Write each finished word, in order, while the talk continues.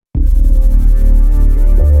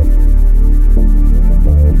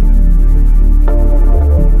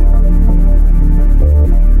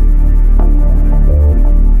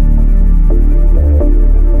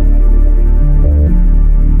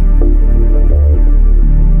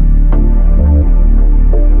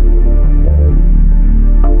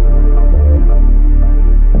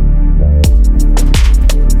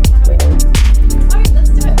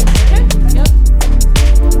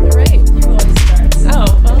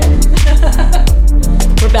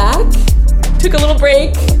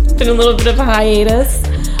break. Been a little bit of a hiatus.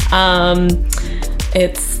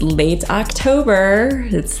 It's late October.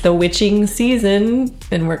 It's the witching season,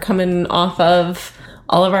 and we're coming off of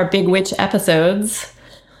all of our big witch episodes.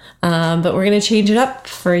 But we're going to change it up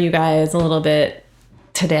for you guys a little bit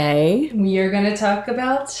today. We are going to talk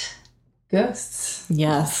about ghosts.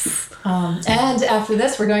 Yes. And after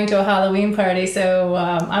this, we're going to a Halloween party. So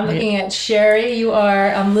I'm looking at Sherry. You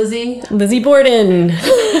are Lizzie. Lizzie Borden.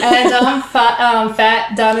 And I'm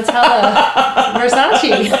Fat Donatella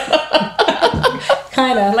Versace.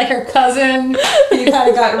 Kind of like her cousin. You kind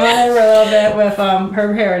of got running a little bit with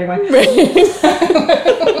her hair anyway.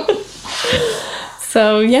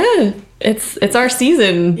 So yeah, it's our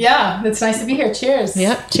season. Yeah, it's nice to be here. Cheers.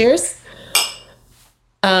 Yeah, cheers.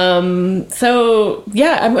 So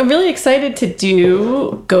yeah, I'm really excited to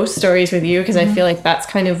do ghost stories with you because I feel like that's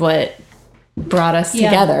kind of what brought us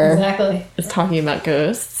together. Exactly. Is talking about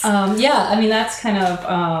ghosts. Yeah, I mean that's kind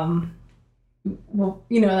of well,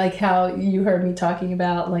 you know, like how you heard me talking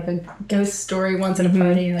about like a ghost story once in a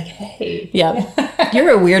party. You're like, hey, yeah,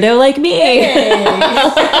 you're a weirdo like me. Hey.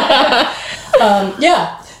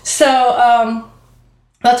 Yeah. So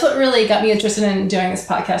that's what really got me interested in doing this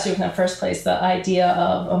podcast in the first place, the idea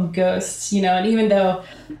of ghosts, you know, and even though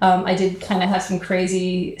I did kind of have some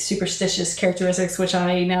crazy superstitious characteristics, which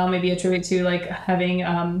I now maybe attribute to like having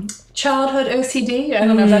childhood OCD. I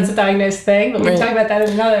don't know if that's a diagnosed thing, but we can talk about that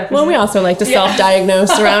in another episode. Well, we also like to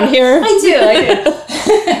self-diagnose around here. I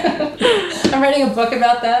do. I'm writing a book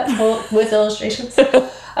about that with illustrations.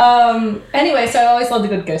 Anyway, so I always loved a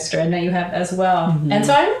good ghost story, and now you have as well. Mm-hmm. And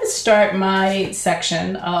so I'm going to start my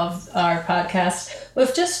section of our podcast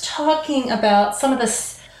with just talking about some of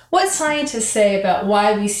what scientists say about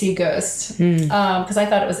why we see ghosts, because I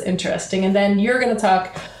thought it was interesting. And then you're going to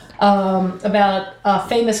talk about a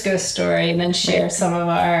famous ghost story, and then share some of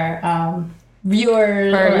our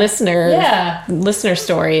viewers, our listener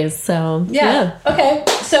stories. So yeah. Okay,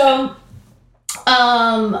 so.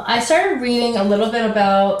 I started reading a little bit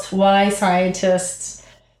about why scientists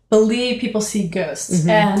believe people see ghosts. Mm-hmm.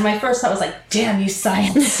 And my first thought was like, damn you,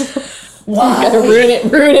 science. Why? You gotta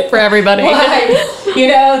ruin it for everybody. Why? You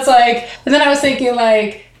know, it's like, and then I was thinking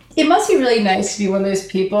like, it must be really nice to be one of those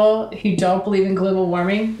people who don't believe in global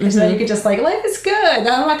warming. Because then you could just like, life is good. I'm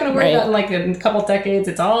not going to worry about it. Like in a couple decades,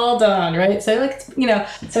 it's all done, right? So like, you know,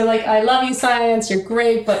 so like, I love you, science. You're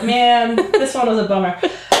great. But man, this one was a bummer.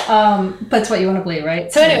 But it's what you want to believe,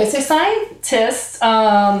 right? So anyway, so scientists,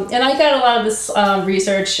 and I got a lot of this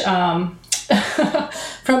research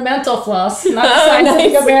from Mental Floss, not the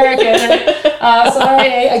Scientific American.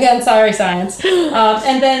 Sorry, science.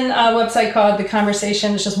 And then a website called The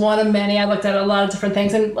Conversation. It's just one of many. I looked at a lot of different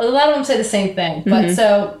things, and a lot of them say the same thing. But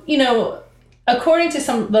so, you know, according to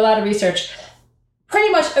a lot of research,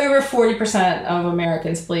 pretty much over 40% of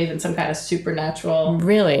Americans believe in some kind of supernatural,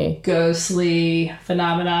 really ghostly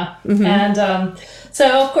phenomena. Mm-hmm. And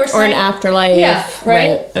so, of course... Or an afterlife. Yeah,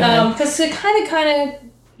 right? Because it kind of,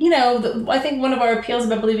 you know, I think one of our appeals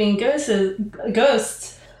about believing in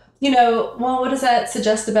ghosts, you know, well, what does that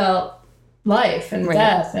suggest about life and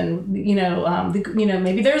death? And, you know,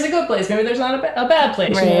 maybe there's a good place. Maybe there's not a bad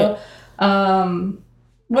place, you know?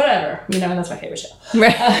 Whatever, you know, and that's my favorite show.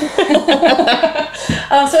 Right.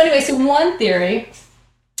 So anyway, so one theory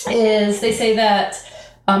is they say that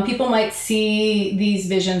people might see these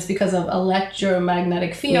visions because of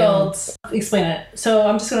electromagnetic fields. Yeah. Explain it. So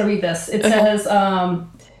I'm just going to read this. It says,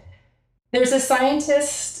 there's a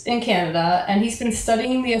scientist in Canada, and he's been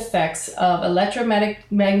studying the effects of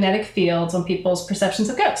electromagnetic fields on people's perceptions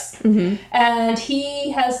of ghosts. Mm-hmm. And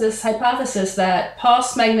he has this hypothesis that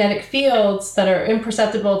pulse magnetic fields that are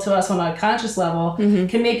imperceptible to us on a conscious level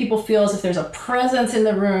can make people feel as if there's a presence in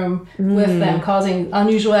the room with them, causing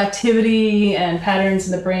unusual activity and patterns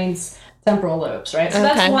in the brain's temporal lobes, right? So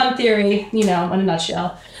that's one theory, you know, in a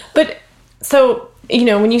nutshell. But so... You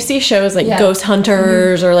know, when you see shows like Ghost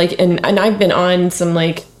Hunters or like, and I've been on some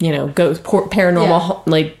like, you know, ghost paranormal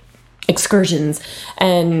like excursions,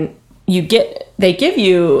 and they give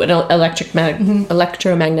you an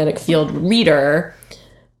electromagnetic field reader,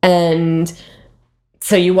 and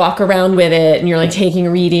so you walk around with it and you're like taking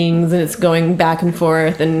readings and it's going back and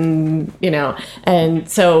forth, and you know, and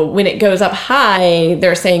so when it goes up high,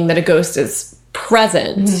 they're saying that a ghost is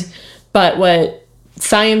present, but what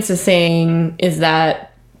science is saying is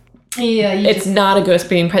that it's not a ghost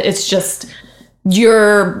being present. It's just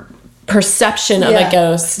your perception of a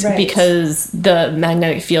ghost because the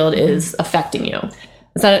magnetic field is affecting you.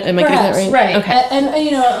 Is that, am I getting that right? Right. Okay. And, you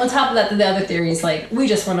know, on top of that, the other theory is like, we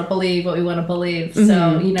just want to believe what we want to believe.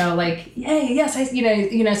 So, you know, like, hey, yes,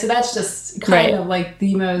 you know, so that's just kind of like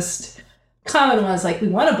the most common ones like we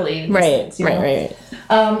want to believe in these Right, things, you know? right.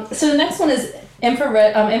 So the next one is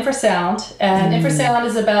infrasound, and infrasound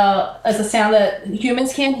is a sound that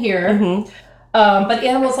humans can't hear, but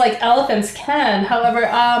animals like elephants can. However,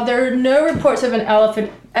 there are no reports of an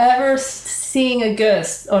elephant ever seeing a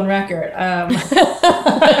ghost on record.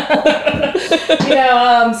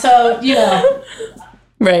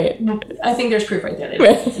 Right. I think there's proof right there.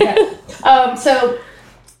 Right. Okay. So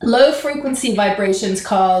low frequency vibrations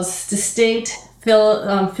cause distinct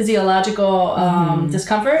physiological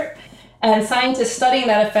discomfort. And scientists studying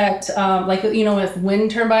that effect, with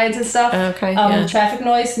wind turbines and stuff, traffic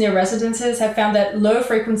noise near residences have found that low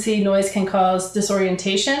frequency noise can cause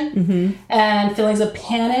disorientation and feelings of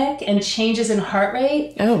panic and changes in heart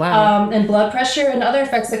rate. Oh, wow. And blood pressure and other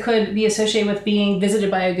effects that could be associated with being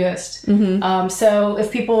visited by a ghost. So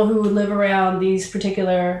if people who live around these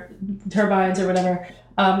particular turbines or whatever,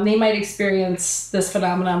 they might experience this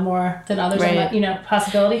phenomenon more than others. Right.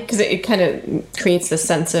 Possibility. Because it kind of creates this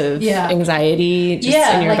sense of anxiety in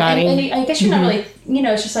your body. And I guess you're not really,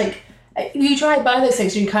 it's just like, you drive by those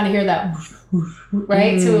things, you can kind of hear that,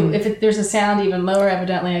 right? So if there's a sound even lower,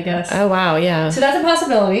 evidently, I guess. Oh, wow, yeah. So that's a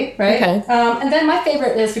possibility, right? Okay. And then my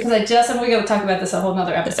favorite is, because and we're going to talk about this a whole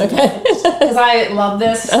nother episode. Because I love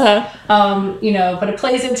this. But it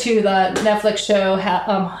plays into the Netflix show,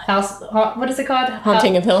 House, what is it called?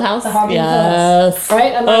 Haunting of Hill House? The Haunting of Hill House.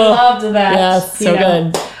 Right? And I loved that. Yes, so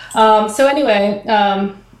good. So anyway,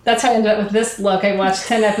 that's how I ended up with this look. I watched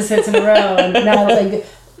 10 episodes in a row, and now it's like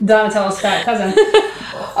Donatello's fat cousin.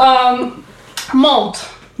 Mold.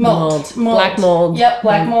 Black mold. Yep,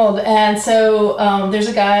 black mold. And so there's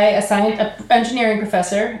a guy, an engineering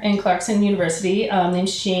professor in Clarkson University named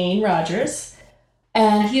Shane Rogers.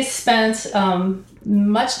 And he has spent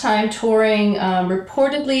much time touring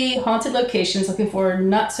reportedly haunted locations looking for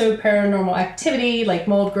not so paranormal activity like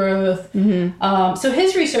mold growth. So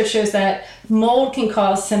his research shows that mold can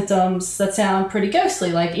cause symptoms that sound pretty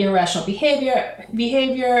ghostly, like irrational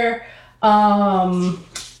behavior,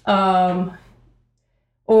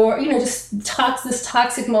 or just this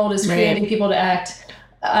toxic mold is creating people to act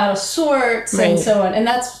out of sorts and so on. And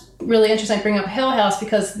that's really interesting. I bring up Hill House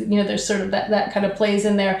because there's sort of that kind of plays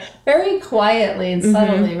in there very quietly and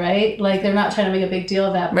subtly, right? Like they're not trying to make a big deal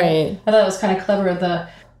of that. But I thought it was kind of clever of the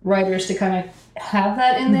writers to kind of have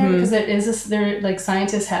that in there because it is they're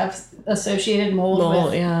scientists have associated mold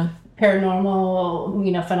with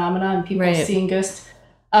paranormal phenomena and people seeing ghosts.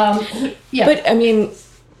 But I mean,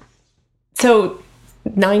 so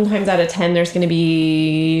 9 times out of 10 there's going to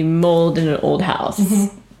be mold in an old house.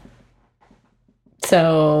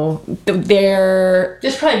 So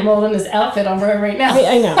there's probably mold in this outfit I'm wearing right now.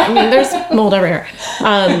 I know. I mean, there's mold everywhere.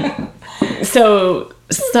 So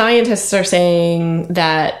scientists are saying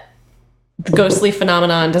that the ghostly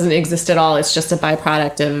phenomenon doesn't exist at all. It's just a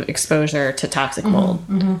byproduct of exposure to toxic mold.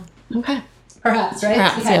 Okay. Perhaps, right?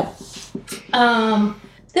 Perhaps, yeah.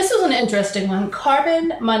 This was an interesting one.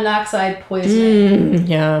 Carbon monoxide poisoning.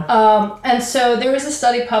 And so there was a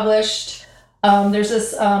study published. There's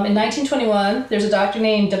this, in 1921, there's a doctor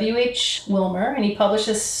named W.H. Wilmer, and he published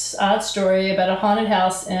this odd story about a haunted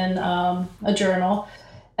house in a journal.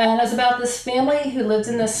 And it was about this family who lived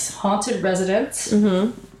in this haunted residence.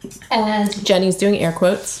 And Jenny's doing air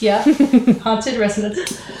quotes. Yeah, haunted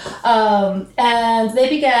residence. And they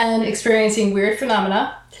began experiencing weird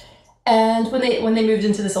phenomena. And when they moved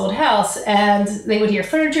into this old house, and they would hear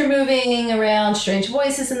furniture moving around, strange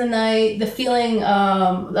voices in the night, the feeling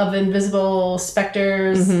of invisible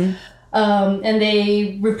specters, and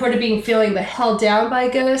they reported feeling held down by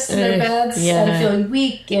ghosts in their beds and feeling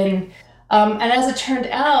weak. And as it turned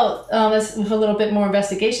out, with a little bit more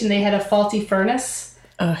investigation, they had a faulty furnace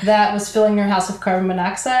that was filling their house with carbon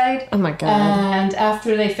monoxide. Oh my god! And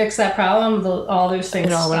after they fixed that problem, all those things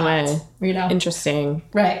went away. Interesting,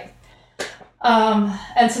 right?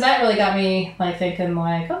 And so that really got me thinking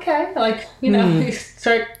okay, you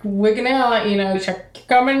start wigging out, check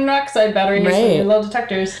carbon monoxide batteries and your little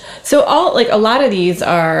detectors. So a lot of these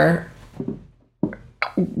are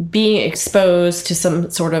being exposed to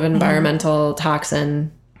some sort of environmental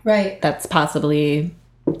toxin, right? That's possibly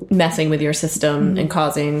messing with your system and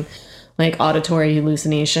causing auditory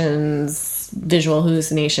hallucinations, visual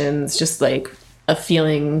hallucinations, just a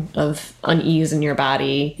feeling of unease in your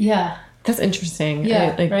body. Yeah. That's interesting.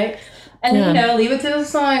 Yeah, right? And, leave it to the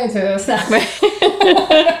scientists. Right.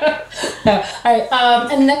 All right.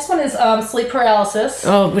 And the next one is sleep paralysis.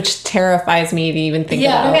 Oh, which terrifies me to even think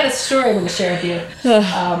about. Yeah, I got a story I'm going to share with you.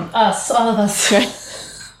 All of us.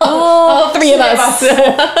 All three of us.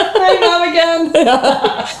 Hi, Mom again.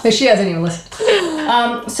 But she hasn't even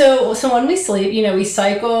listened. So when we sleep, we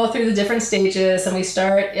cycle through the different stages, and we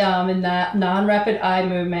start in that non-rapid eye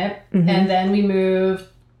movement, and then we move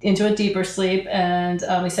into a deeper sleep, and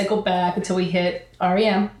we cycle back until we hit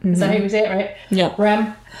REM. Is that how you say it, right? Yeah.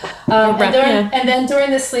 REM. And then during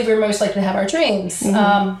this sleep, we're most likely to have our dreams.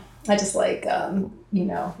 I just like,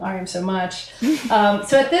 REM so much.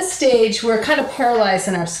 So at this stage, we're kind of paralyzed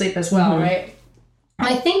in our sleep as well, right? And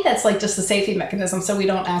I think that's like just a safety mechanism so we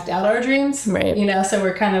don't act out our dreams. Right. So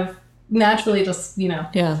we're kind of naturally just,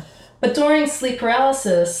 Yeah. But during sleep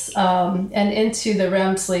paralysis and into the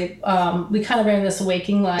REM sleep, we kind of are in this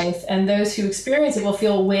waking life. And those who experience it will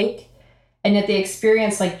feel awake, and yet they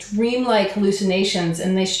experience like dreamlike hallucinations,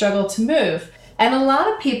 and they struggle to move. And a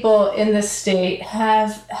lot of people in this state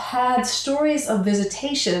have had stories of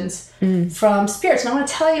visitations from spirits. And I want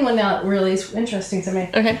to tell you one that really is interesting to me.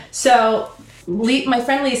 Okay. So my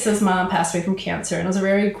friend Lisa's mom passed away from cancer, and it was a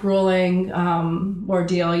very grueling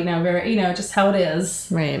ordeal, very, just how it is.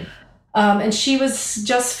 Right. And she was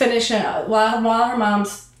just finishing, while her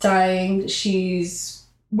mom's dying, she's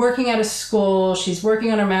working out of school, she's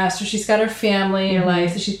working on her master's, she's got her family, her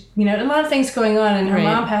life, she, a lot of things going on, and her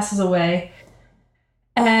mom passes away.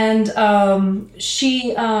 And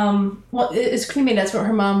she, it's cremated, that's what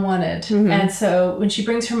her mom wanted. And so when she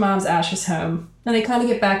brings her mom's ashes home, and they kind of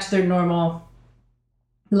get back to their normal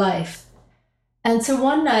life. And so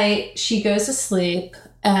one night she goes to sleep,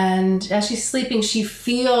 and as she's sleeping, she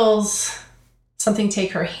feels something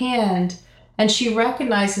take her hand, and she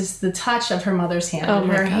recognizes the touch of her mother's hand in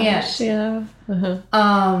her hand. Yeah.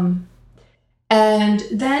 And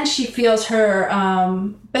then she feels her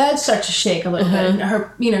bed start to shake a little bit. And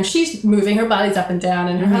her, she's moving, her body's up and down,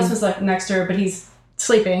 and her husband's like next to her, but he's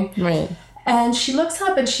sleeping. Right. And she looks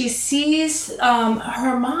up and she sees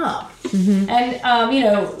her mom, and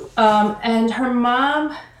and her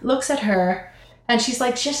mom looks at her. And she's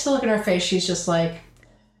like, just to look at her face, she's just like,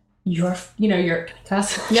 you're fucking up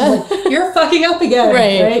again.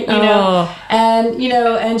 Right.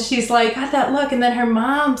 And she's like, got that look. And then her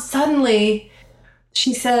mom suddenly,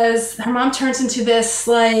 she says, her mom turns into this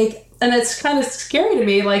like, and it's kind of scary to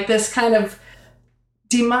me, like this kind of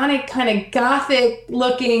demonic, kind of gothic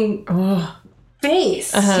looking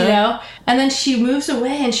face, And then she moves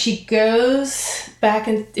away and she goes back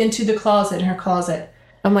into the closet, in her closet.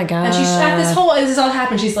 Oh my God. And she's at this all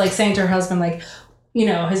happened. She's like saying to her husband, like,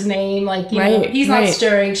 his name, like, he's not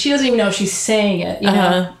stirring. She doesn't even know if she's saying it,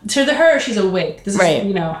 So to her, she's awake. This is,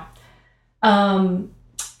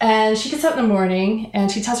 and she gets up in the morning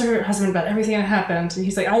and she tells her husband about everything that happened. And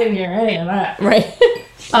he's like, I didn't hear any of that. Right.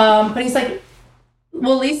 But he's like,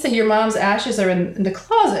 well, Lisa, your mom's ashes are in the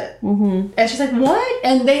closet. And she's like, what?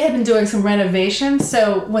 And they had been doing some renovations.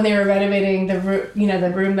 So when they were renovating the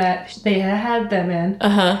room that they had them in,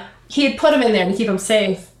 he had put them in there to keep them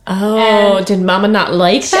safe. Oh, and did Mama not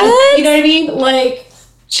like that? You know what I mean? Like,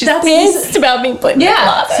 she's pissed about being put in the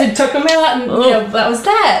closet. So took them out, and that was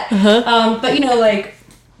that. But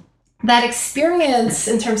that experience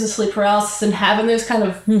in terms of sleep paralysis and having those kind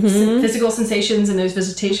of physical sensations and those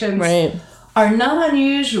visitations, are not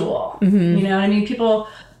unusual. You know what I mean? People,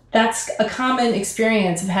 that's a common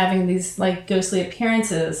experience of having these like ghostly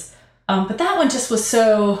appearances. But that one just was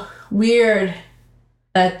so weird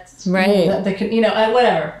that they could,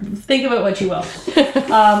 whatever. Think of it what you will.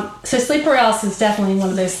 So sleep paralysis is definitely one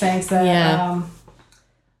of those things that.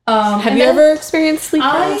 Have you ever experienced sleep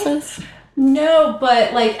paralysis? No,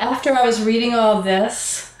 but like after I was reading all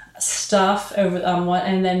this stuff over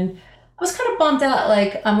and then I was kind of bummed out.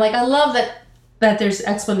 Like I'm like, I love that there's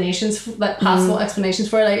explanations, possible explanations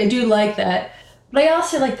for it. I do like that, but I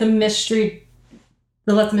also like the mystery.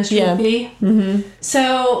 To let the mystery be.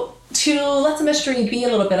 So to let the mystery be a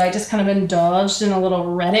little bit, I just kind of indulged in a little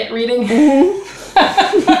Reddit reading. And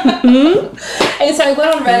so I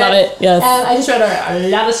went on Reddit. Love it, yes. And I just read a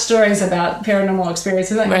lot of stories about paranormal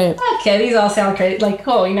experiences. Like, okay, these all sound crazy. Like,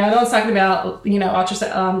 cool, no one's talking about,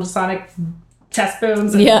 ultrasonic test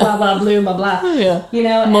booms and blah, blah, blue, blah, blah.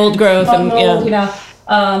 Mold growth and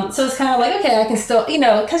so it's kind of like, okay, I can still,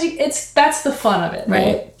 because that's the fun of it,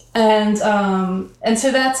 right? And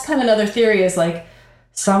so that's kind of another theory is like,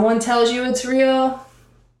 someone tells you it's real,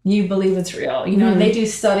 you believe it's real. And they do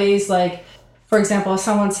studies like, for example, if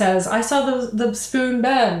someone says, I saw the spoon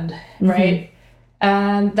bend, right?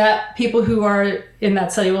 And that people who are in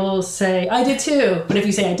that study will say, I did too. But if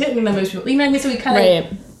you say I didn't, then most people, so we kind of,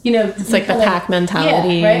 it's like the pack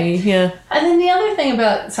mentality. Yeah, right? Yeah. And then the other thing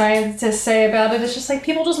about scientists say about it is just like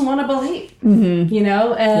people just want to believe, and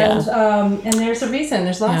there's a reason.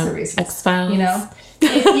 There's lots of reasons. X-Files.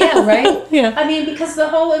 Yeah, right? Yeah. I mean, because the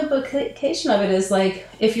whole implication of it is like,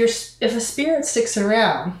 if a spirit sticks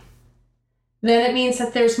around, then it means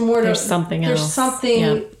that there's more to... There's something else. There's something...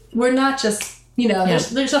 Yeah. We're not just...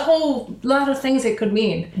 there's a whole lot of things it could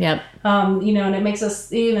mean. Yep. And it makes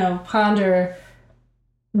us, ponder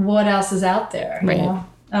what else is out there, Right.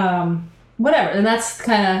 Whatever. And that's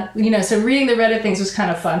kind of, so reading the Reddit things was kind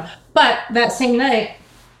of fun. But that same night,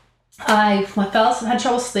 I had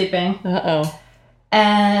trouble sleeping. Uh-oh.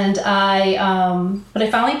 And what I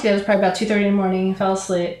finally did was probably about 2:30 in the morning, fell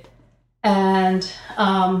asleep. And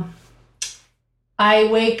I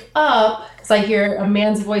wake up because I hear a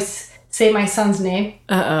man's voice say my son's name.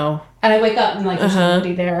 Uh-oh. And I wake up and there's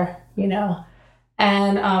nobody there,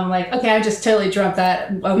 And I'm like, okay, I just totally dreamt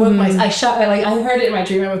that. I woke I heard it in my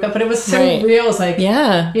dream. I woke up, but it was so real. It was like,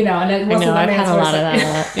 yeah, and it wasn't. I've had a lot of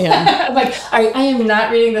that. Yeah, I'm like, all right, I am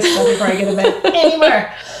not reading this stuff before I get to bed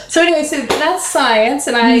anymore. So anyway, so that's science,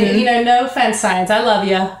 and I, no offense, science, I love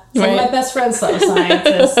you. Some of my best friends love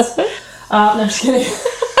scientists. No, I'm just kidding.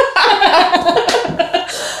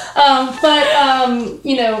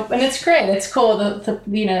 And it's great. It's cool.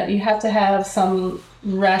 You have to have some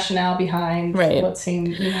rationale behind what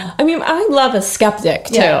seemed, I mean, I love a skeptic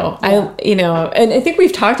too. Yeah. And I think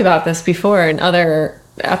we've talked about this before in other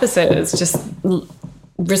episodes, just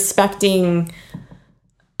respecting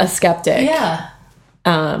a skeptic. Yeah.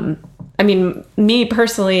 I mean, me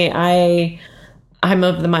personally, I'm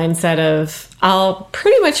of the mindset of I'll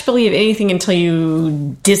pretty much believe anything until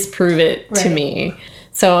you disprove it to me.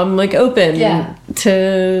 So I'm open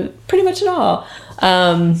to pretty much it all.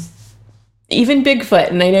 Even Bigfoot,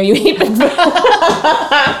 and I know you hate Bigfoot.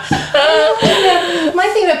 My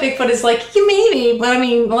thing about Bigfoot is maybe, but I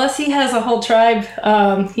mean, unless he has a whole tribe,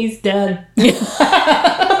 he's dead.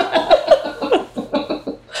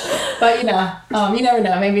 But you never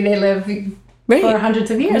know. Maybe they live for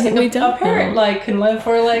hundreds of years. We don't a parrot know. Can live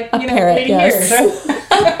for 80 yes. years.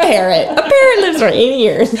 A parrot lives for 80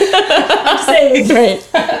 years. I'm saying. Right.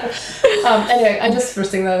 Anyway, I just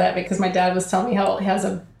first thing of that because my dad was telling me how he has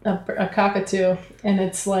a cockatoo, and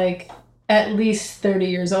it's at least 30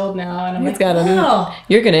 years old now, and I'm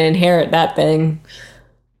you're gonna inherit that thing.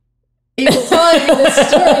 He was telling me this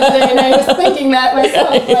story today, and I was thinking that myself.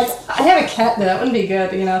 I have a cat, but that wouldn't be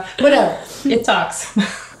good, Whatever. It talks.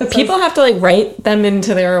 People have to write them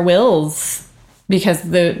into their wills because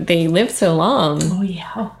they live so long. Oh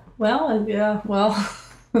yeah. Well, yeah. Well,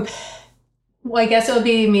 I guess it would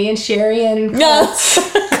be me and Sherry and Clarence.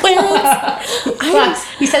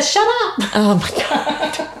 He says, "Shut up." Oh my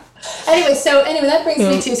god. Anyway, that brings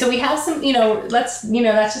me to, so we have some, that's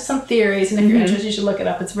just some theories, and if you're interested, you should look it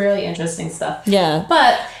up. It's really interesting stuff. Yeah.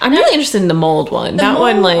 But I'm really interested in the mold one. That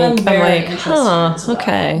one, I'm well.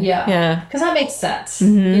 okay. Yeah. Because that makes sense.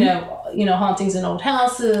 Mm-hmm. Hauntings in old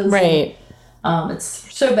houses. Right. And,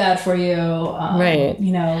 it's so bad for you. Right.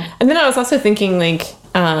 And then I was also thinking,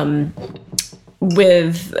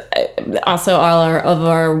 with also all of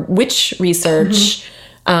our witch research,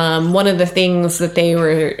 one of the things that they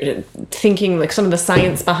were thinking, some of the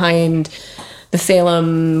science behind the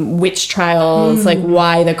Salem witch trials,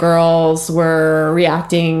 why the girls were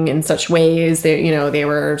reacting in such ways. They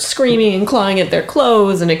were screaming and clawing at their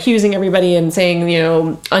clothes and accusing everybody and saying,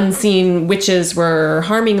 unseen witches were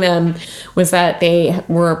harming them, was that they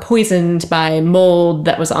were poisoned by mold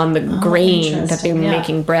that was on the grain that they were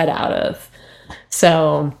making bread out of.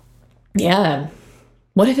 So, yeah.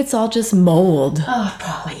 What if it's all just mold? Oh, it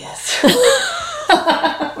probably is.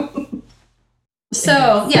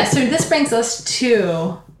 So this brings us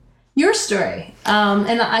to your story.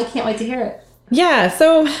 And I can't wait to hear it. Yeah,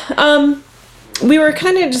 so we were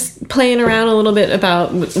kind of just playing around a little bit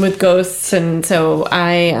with ghosts, and so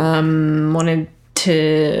I wanted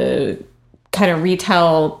to kind of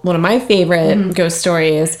retell one of my favorite ghost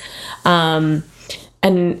stories. And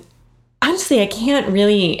honestly, I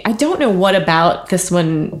don't know what about this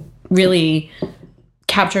one really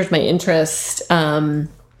captured my interest.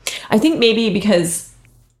 I think maybe because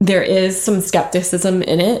there is some skepticism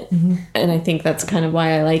in it, and I think that's kind of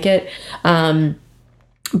why I like it.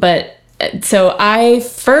 But so I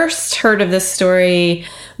first heard of this story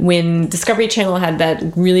when Discovery Channel had that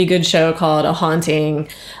really good show called A Haunting.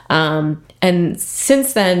 And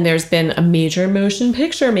since then, there's been a major motion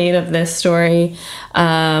picture made of this story,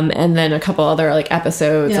 and then a couple other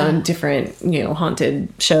episodes on different, haunted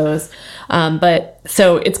shows. But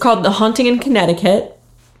so it's called The Haunting in Connecticut.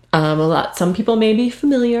 Some people may be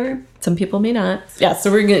familiar, some people may not. Yeah,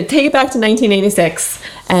 so we're going to take it back to 1986,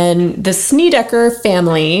 and the Snedeker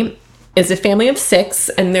family is a family of 6,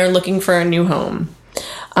 and they're looking for a new home.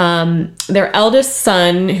 Their eldest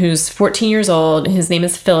son, who's 14 years old, his name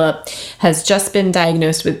is Philip, has just been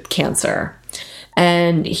diagnosed with cancer.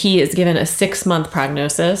 And he is given a 6-month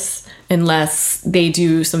prognosis unless they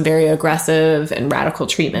do some very aggressive and radical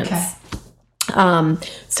treatments. Okay.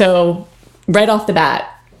 So right off the bat,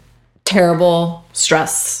 terrible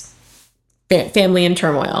stress, family in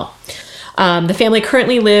turmoil. The family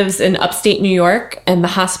currently lives in upstate New York, and the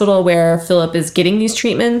hospital where Philip is getting these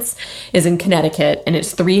treatments is in Connecticut, and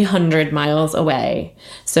it's 300 miles away.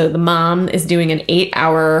 So the mom is doing an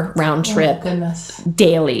 8-hour round trip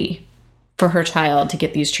daily for her child to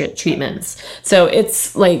get these treatments. So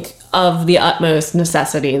it's like of the utmost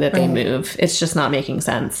necessity that they move. It's just not making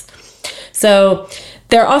sense. So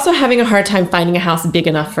they're also having a hard time finding a house big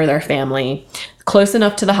enough for their family, close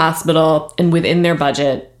enough to the hospital and within their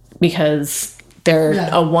budget, because they're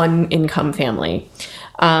a one-income family.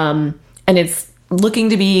 And it's looking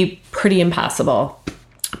to be pretty impossible.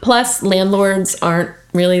 Plus, landlords aren't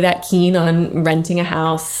really that keen on renting a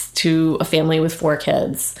house to a family with 4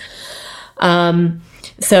 kids.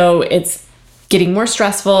 So it's getting more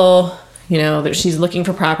stressful. You know, that she's looking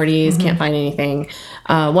for properties, can't find anything.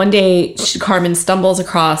 One day, Carmen stumbles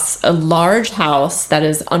across a large house that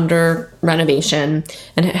is under renovation,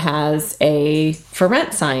 and it has a for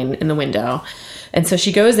rent sign in the window. And so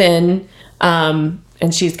she goes in, and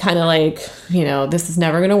she's kind of like, you know, this is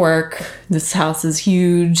never going to work. This house is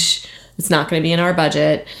huge. It's not going to be in our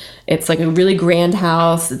budget. It's like a really grand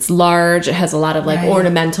house. It's large. It has a lot of like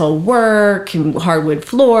ornamental work, and hardwood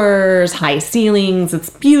floors, high ceilings.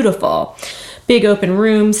 It's beautiful. Big open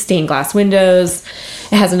rooms, stained glass windows.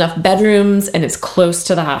 It has enough bedrooms, and it's close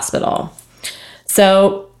to the hospital.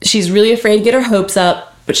 So she's really afraid to get her hopes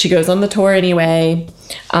up, but she goes on the tour anyway,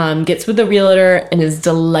 gets with the realtor, and is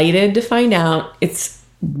delighted to find out it's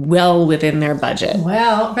well within their budget.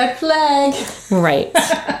 Well, red flag. Right.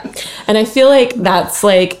 And I feel like that's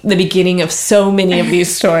like the beginning of so many of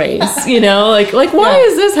these stories, you know, like why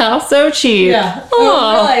is this house so cheap? Yeah.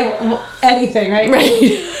 Oh, really, anything, right?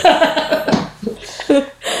 Right.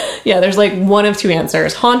 Yeah, there's like one of 2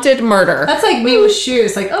 answers. Haunted, murder. That's like me with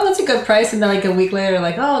shoes. Like, oh, that's a good price. And then like a week later,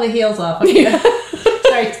 like, oh, the heel's off. Okay. Yeah.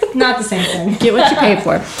 Sorry, not the same thing. Get what you paid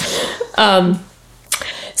for.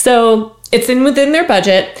 So it's within their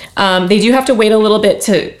budget. They do have to wait a little bit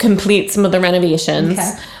to complete some of the renovations.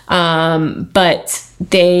 Okay. But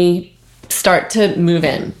they start to move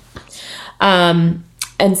in. And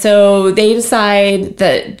so they decide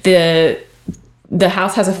that the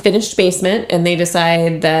house has a finished basement, and they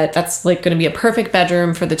decide that that's like going to be a perfect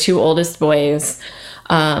bedroom for the 2 oldest boys.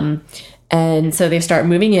 And so they start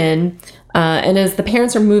moving in. And as the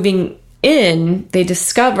parents are moving in, they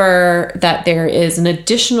discover that there is an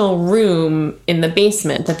additional room in the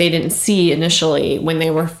basement that they didn't see initially when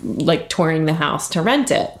they were like touring the house to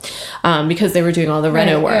rent it, because they were doing all the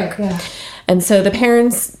reno work. Right, yeah. And so the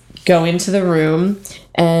parents go into the room,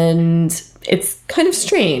 and it's kind of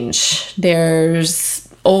strange. There's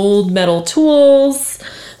old metal tools,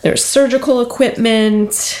 there's surgical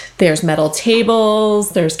equipment, there's metal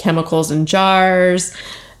tables, there's chemicals in jars,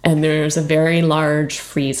 and there's a very large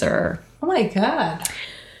freezer. Oh my God.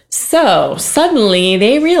 So suddenly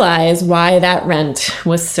they realize why that rent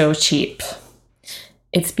was so cheap.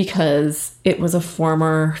 It's because it was a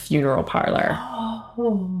former funeral parlor.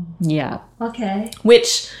 Oh. Yeah. Okay.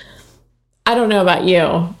 Which, I don't know about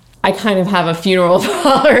you, I kind of have a funeral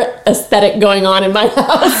parlor aesthetic going on in my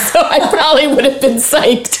house, so I probably would have been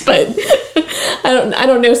psyched, but I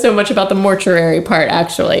don't know so much about the mortuary part,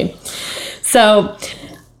 actually. So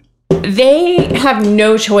they have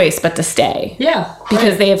no choice but to stay. Yeah.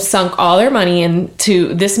 Because they have sunk all their money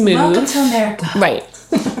into this move. Welcome to America. Right.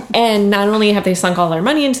 And not only have they sunk all their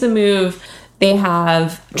money into the move, they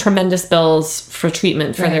have tremendous bills for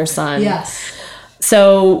treatment for their son. Yes.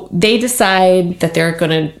 So they decide that they're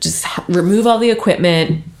going to just remove all the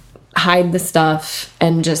equipment, hide the stuff,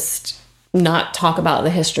 and just not talk about the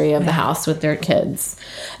history of the house with their kids,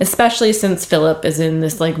 especially since Philip is in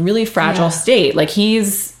this like really fragile state. Like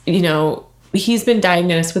he's been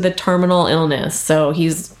diagnosed with a terminal illness. So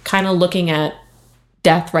he's kind of looking at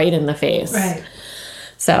death right in the face. Right.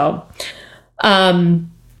 So,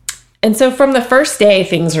 and so from the first day,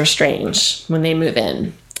 things are strange when they move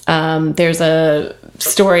in. There's a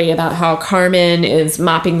story about how Carmen is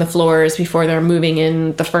mopping the floors before they're moving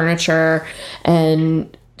in the furniture,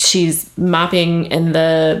 and she's mopping and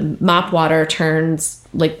the mop water turns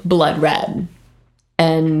like blood red.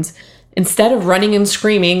 And instead of running and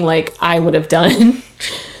screaming like I would have done,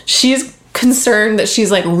 she's concerned that she's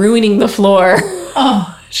like ruining the floor.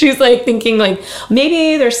 Oh. she's like thinking like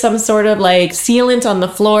maybe there's some sort of like sealant on the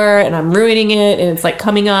floor and I'm ruining it and it's like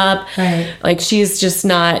coming up. Right. Like she's just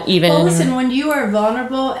not even. Well, listen, when you are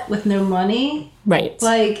vulnerable with no money, right?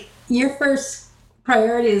 Like your first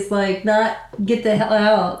priority is like not get the hell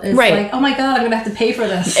out. It's right. like, oh my God, I'm gonna have to pay for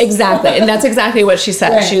this. Exactly, and that's exactly what she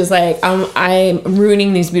said. Right. She was like, I'm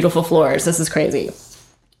ruining these beautiful floors. This is crazy.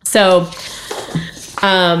 So,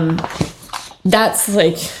 that's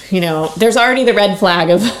like, there's already the red flag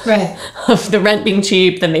of of the rent being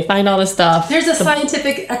cheap. Then they find all this stuff. There's a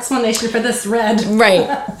scientific explanation for this red. Right.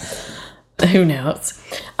 Who knows?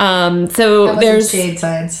 So there's shade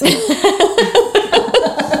science.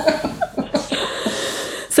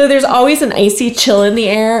 So there's always an icy chill in the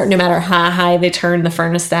air, no matter how high they turn the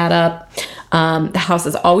thermostat up. The house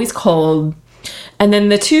is always cold. And then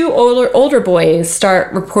the two older boys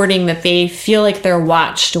start reporting that they feel like they're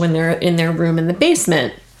watched when they're in their room in the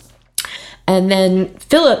basement. And then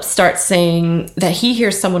Philip starts saying that he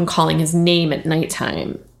hears someone calling his name at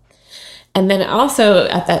nighttime. And then also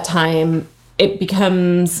at that time, it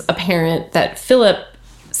becomes apparent that Philip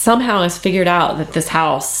somehow has figured out that this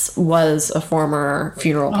house was a former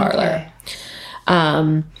funeral parlor.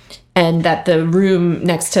 Okay. And that the room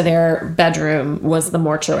next to their bedroom was the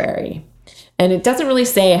mortuary. And it doesn't really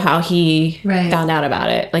say how he found out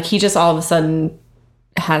about it. Like, he just all of a sudden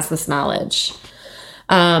has this knowledge.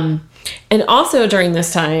 And also during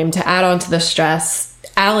this time, to add on to the stress,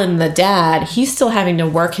 Alan, the dad, he's still having to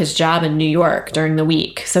work his job in New York during the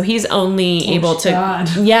week. So he's only able to,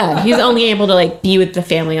 he's only able to like be with the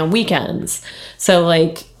family on weekends. So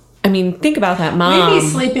like, I mean, think about that, mom. Maybe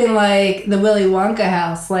sleeping like the Willy Wonka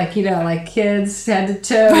house, like, like kids head to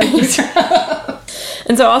toe. Right.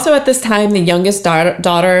 And so also at this time, the youngest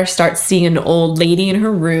daughter starts seeing an old lady in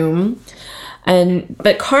her room.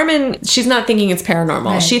 But Carmen, she's not thinking it's paranormal.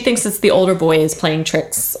 Right. She thinks it's the older boys playing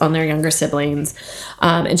tricks on their younger siblings.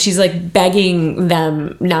 And she's like begging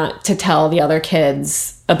them not to tell the other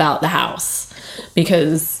kids about the house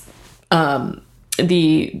because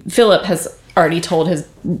Philip has already told his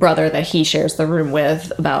brother that he shares the room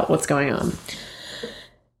with about what's going on.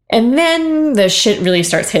 And then the shit really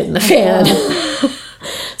starts hitting the fan.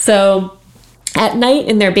 So at night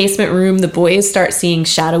in their basement room, the boys start seeing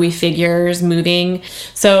shadowy figures moving.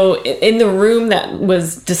 So in the room that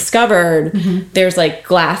was discovered, there's like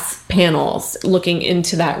glass panels looking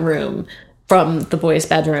into that room from the boys'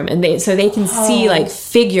 bedroom. And they can see like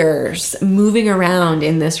figures moving around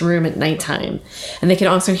in this room at nighttime. And they can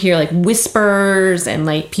also hear like whispers and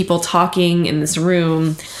like people talking in this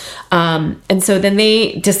room. And so then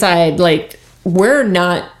they decide like, we're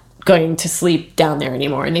not going to sleep down there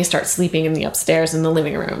anymore, and they start sleeping in the upstairs in the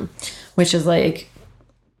living room, which is like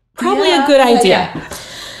probably a good idea. Yeah.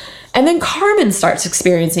 And then Carmen starts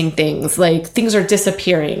experiencing things, like things are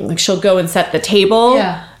disappearing. Like she'll go and set the table,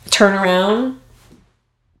 turn around,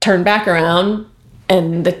 turn back around,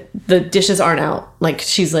 and the dishes aren't out. Like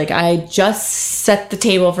she's like, I just set the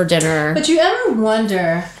table for dinner. But you ever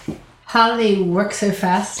wonder how they work so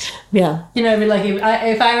fast? Yeah. I'd be like,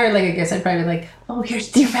 if I were like a guest, I'd probably be like, oh,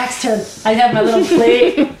 here's your back's turned. I'd have my little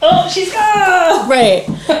plate. Oh, she's gone. Right.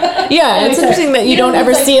 Yeah, it's interesting that you don't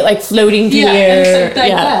ever see it like floating through the air.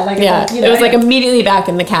 It was like immediately back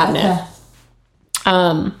in the cabinet.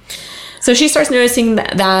 Yeah. So she starts noticing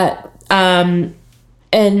that and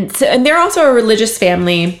they're also a religious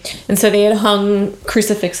family, and so they had hung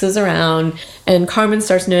crucifixes around, and Carmen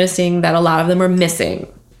starts noticing that a lot of them are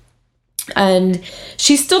missing. And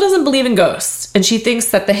she still doesn't believe in ghosts, and she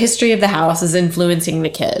thinks that the history of the house is influencing the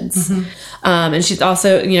kids. And she's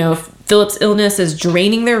also, Philip's illness is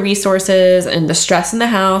draining their resources, and the stress in the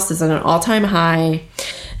house is at an all-time high.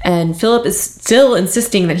 And Philip is still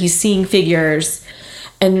insisting that he's seeing figures.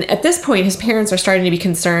 And at this point, his parents are starting to be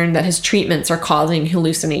concerned that his treatments are causing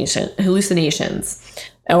hallucinations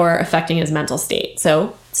or affecting his mental state.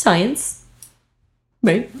 So, science.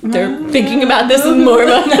 Right? They're thinking about this in more of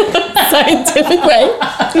a scientific way.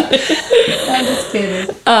 I'm just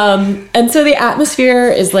kidding. And so the atmosphere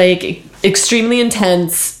is like extremely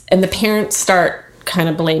intense, and the parents start kind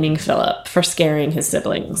of blaming Philip for scaring his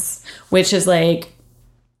siblings, which is like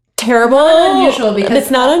terrible. Not unusual, because it's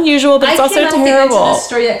not unusual, but it's also terrible. I cannot get into this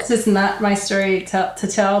story yet because it's not my story to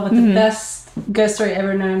tell, but the best ghost story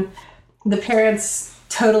ever known, the parents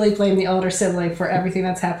totally blame the older sibling for everything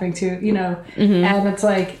that's happening to, and it's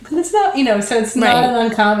like, but it's not, so it's not an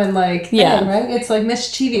uncommon, like, thing, right? It's like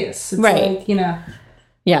mischievous. It's like,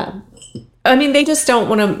 Yeah. I mean, they just don't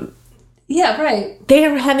want to, Yeah, right. They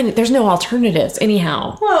are having, there's no alternatives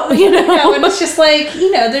anyhow. Well, you know, and it's just like, you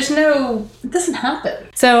know, it doesn't happen.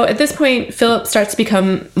 So at this point, Philip starts to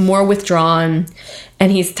become more withdrawn,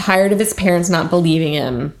 and he's tired of his parents not believing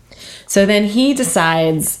him. So then he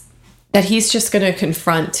decides that he's just going to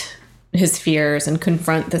confront his fears and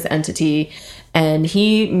confront this entity, and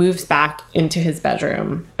he moves back into his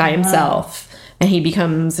bedroom by himself, and he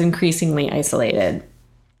becomes increasingly isolated.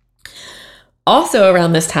 Also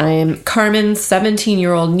around this time, Carmen's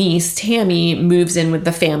 17-year-old niece, Tammy, moves in with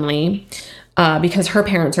the family because her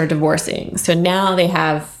parents are divorcing. So now they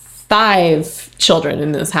have 5 children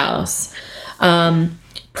in this house.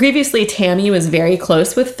 Previously, Tammy was very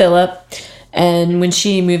close with Philip, and when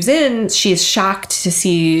she moves in, she's shocked to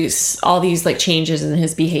see all these like changes in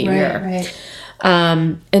his behavior. Right.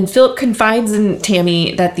 And Philip confides in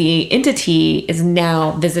Tammy that the entity is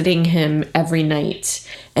now visiting him every night,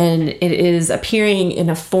 and it is appearing in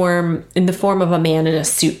the form of a man in a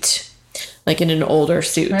suit, like in an older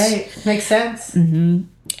suit. Right. Makes sense. Mm-hmm.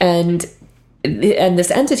 And this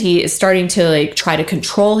entity is starting to like try to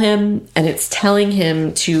control him, and it's telling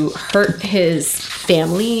him to hurt his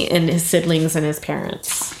family and his siblings and his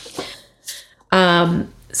parents.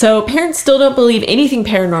 So parents still don't believe anything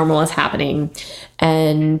paranormal is happening.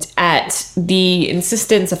 And at the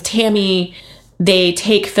insistence of Tammy, they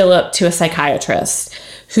take Philip to a psychiatrist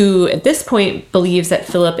who at this point believes that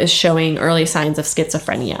Philip is showing early signs of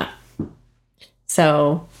schizophrenia.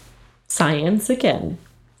 So science again.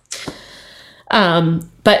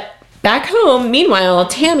 But back home, meanwhile,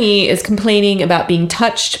 Tammy is complaining about being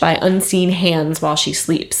touched by unseen hands while she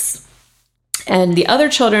sleeps. And the other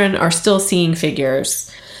children are still seeing figures.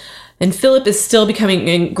 And Philip is still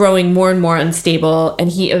growing more and more unstable, and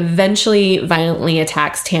he eventually violently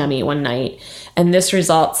attacks Tammy one night. And this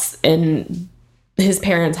results in his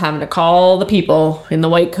parents having to call the people in the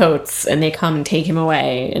white coats, and they come and take him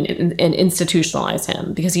away and institutionalize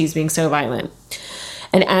him because he's being so violent.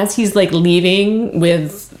 And as he's like leaving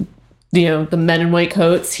with, you know, the men in white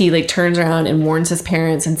coats, he like turns around and warns his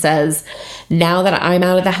parents and says, "Now that I'm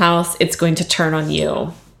out of the house, it's going to turn on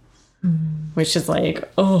you." Which is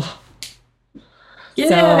like, oh.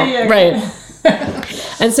 Yeah. Right.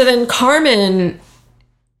 And so then Carmen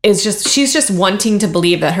she's just wanting to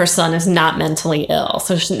believe that her son is not mentally ill.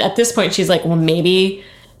 So at this point, she's like, well, maybe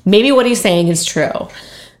what he's saying is true.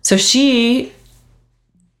 So she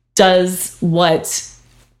does what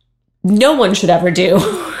no one should ever do.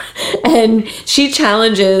 And she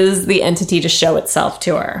challenges the entity to show itself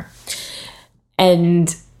to her.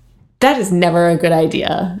 And that is never a good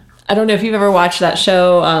idea. I don't know if you've ever watched that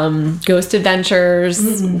show, Ghost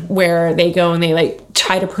Adventures, where they go and they like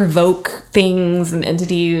try to provoke things and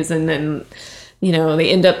entities, and then, you know, they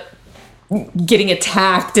end up getting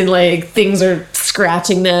attacked and like things are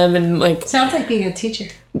scratching them and like. Sounds like being a teacher.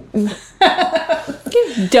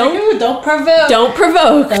 Don't provoke.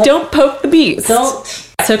 Don't poke the beast.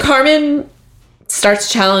 So Carmen starts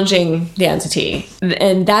challenging the entity,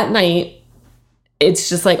 and that night, it's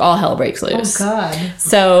just like all hell breaks loose. Oh God!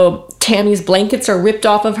 So Tammy's blankets are ripped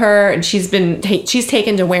off of her, and she's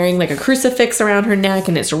taken to wearing like a crucifix around her neck,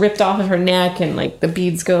 and it's ripped off of her neck, and like the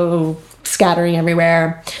beads go scattering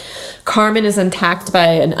everywhere. Carmen is attacked by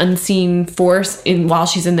an unseen force while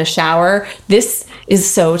she's in the shower. This is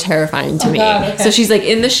so terrifying to me. God, okay. So she's like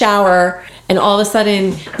in the shower, and all of a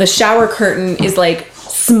sudden the shower curtain is like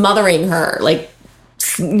smothering her, like,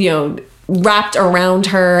 you know, wrapped around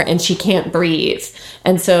her, and she can't breathe.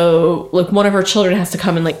 And so like one of her children has to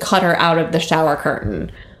come and like cut her out of the shower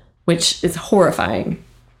curtain, which is horrifying.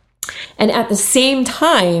 And at the same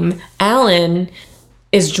time, Alan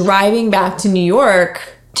is driving back to New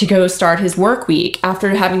York to go start his work week after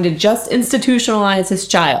having to just institutionalize his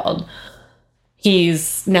child.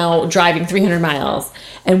 He's now driving 300 miles,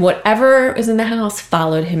 and whatever is in the house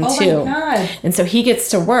followed him too. Oh my God. And so he gets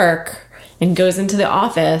to work and goes into the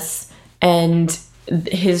office, and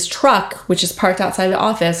his truck, which is parked outside the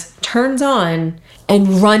office, turns on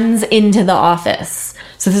and runs into the office.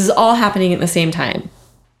 So this is all happening at the same time.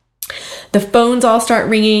 The phones all start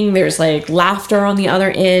ringing. There's like laughter on the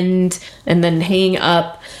other end and then hanging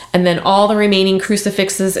up. And then all the remaining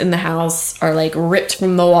crucifixes in the house are like ripped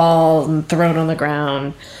from the wall and thrown on the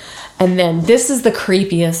ground. And then this is the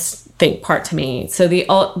creepiest part to me. So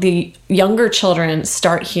the younger children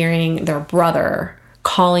start hearing their brother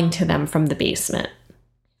calling to them from the basement.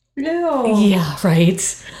 No. Yeah,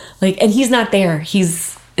 right. Like, and he's not there.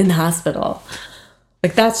 He's in the hospital.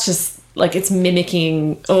 Like, that's just like, it's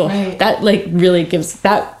mimicking. Oh, right. That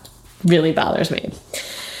really bothers me.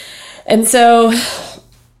 And so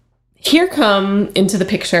here come into the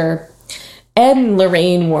picture Ed and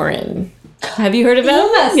Lorraine Warren. Have you heard of them?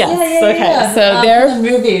 Yes. Yeah. Okay. So they're the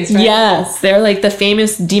movies, right? Yes, they're like the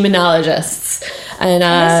famous demonologists. And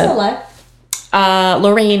Are they still alive?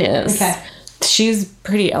 Lorraine is. Okay. She's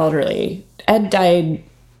pretty elderly. Ed died.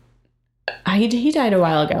 He died a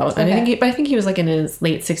while ago. Okay. I think he was like in his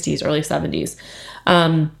late 60s, early 70s.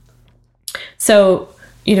 So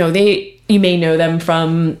you may know them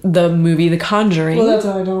from the movie The Conjuring. Well, that's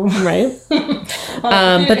how I know. Right?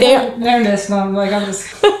 But they're just I'm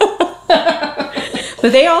just.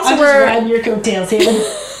 But they also I'm just riding your coattails here.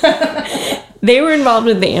 They were involved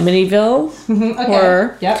with the Amityville Okay.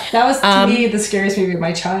 horror. Yep. That was to me the scariest movie of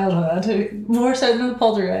my childhood. More so than the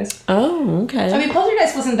Poltergeist. Oh, okay. I mean,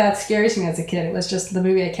 Poltergeist wasn't that scary to me as a kid. It was just the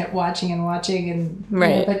movie I kept watching and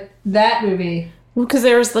Right. But that movie Well, because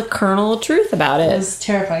there was the kernel of truth about it. was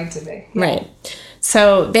terrifying to me. Yeah. Right.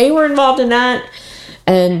 So they were involved in that.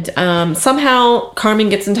 And somehow Carmen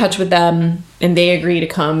gets in touch with them and they agree to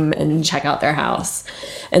come and check out their house.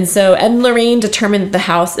 And so Ed and Lorraine determined that the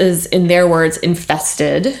house is, in their words,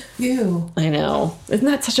 infested. Ew. I know. Isn't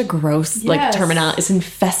that such a gross Yes. terminology? It's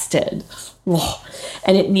infested. Ugh.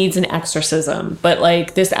 And it needs an exorcism.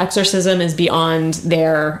 But this exorcism is beyond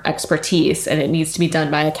their expertise and it needs to be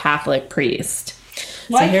done by a Catholic priest.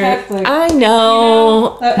 Why Catholic? I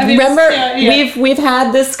know. Remember, yeah. we've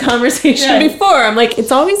had this conversation before. I'm like,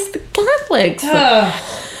 it's always the Catholics.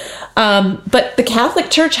 But the Catholic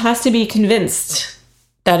Church has to be convinced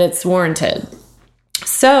that it's warranted.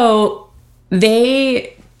 So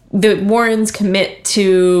the Warrens commit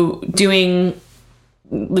to doing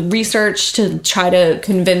research to try to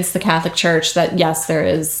convince the Catholic Church that yes, there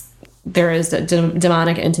is a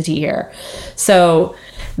demonic entity here. So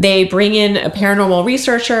they bring in a paranormal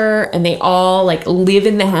researcher and they all live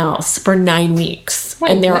in the house for 9 weeks. Wait,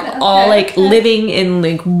 and they're okay, all okay. living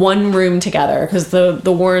in one room together because the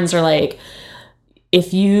Warrens are like,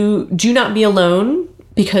 if you do not be alone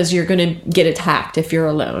because you're going to get attacked if you're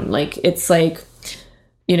alone. It's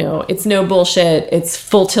it's no bullshit. It's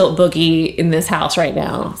full tilt boogie in this house right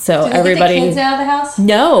now. So Did they everybody get the kids out of the house?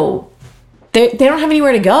 No. They don't have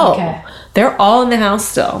anywhere to go. Okay. They're all in the house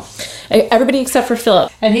still. Everybody except for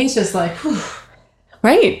Philip. And he's just like, whew.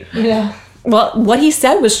 Right. Yeah. Well, what he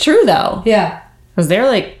said was true though. Yeah. Because they're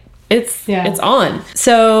like, it's on.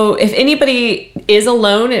 So if anybody is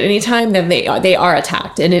alone at any time, then they are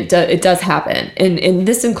attacked, and it does happen. And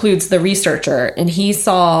this includes the researcher, and he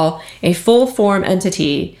saw a full form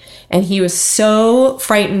entity, and he was so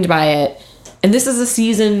frightened by it. And this is a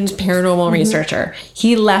seasoned paranormal researcher.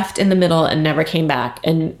 He left in the middle and never came back,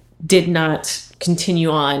 and did not continue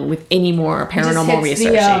on with any more paranormal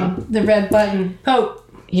researching. The red button. Pope.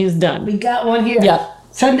 He's done. We got one here. Yep.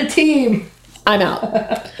 Send a team. I'm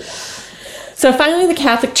out. So finally, the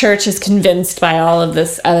Catholic Church is convinced by all of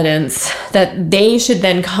this evidence that they should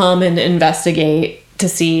then come and investigate to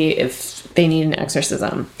see if they need an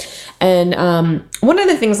exorcism. And one of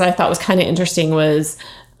the things I thought was kind of interesting was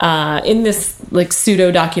in this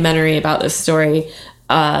pseudo documentary about this story,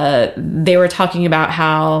 they were talking about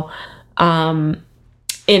how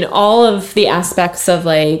in all of the aspects of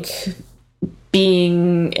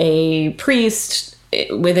being a priest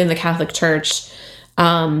within the Catholic Church,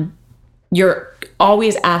 you're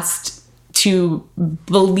always asked to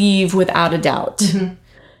believe without a doubt,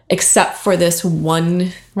 except for this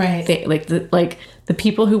one thing. The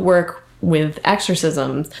people who work with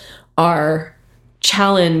exorcisms are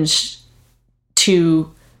challenged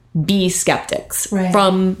to be skeptics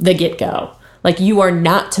from the get-go. You are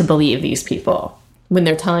not to believe these people when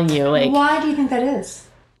they're telling you why do you think that is?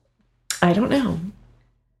 I don't know.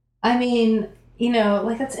 I mean,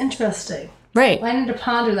 that's interesting. Right. I need to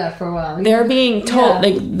ponder that for a while. They're being told,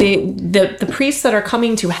 the priests that are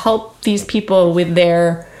coming to help these people with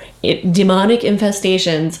their demonic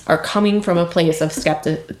infestations are coming from a place of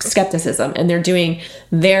skepticism, and they're doing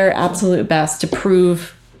their absolute best to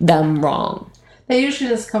prove them wrong. They usually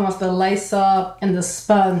just come off the Lysol and the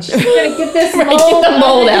sponge. You're going to get this mold, get the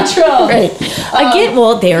mold out. Control.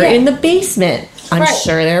 Right. They were in the basement. I'm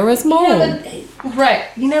sure there was mold.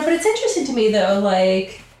 But it's interesting to me, though,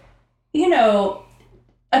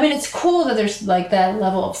 it's cool that there's that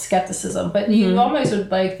level of skepticism, but you almost would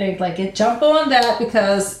think jump on that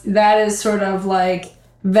because that is sort of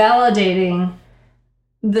validating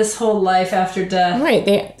this whole life after death. Right.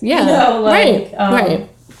 Right.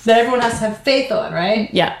 That everyone has to have faith on,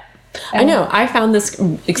 right? Yeah. I know. I found this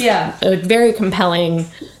very compelling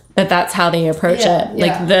that that's how they approach it.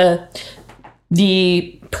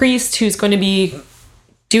 The priest who's going to be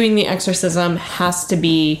doing the exorcism has to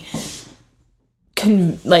be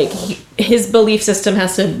his belief system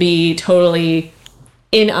has to be totally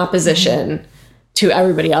in opposition to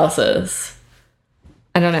everybody else's.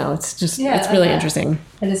 I don't know. It's just, it's really interesting.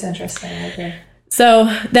 It is interesting. I agree. So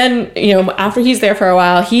then, after he's there for a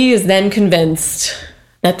while, he is then convinced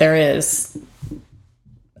that there is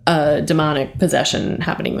a demonic possession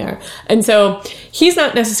happening there. And so he's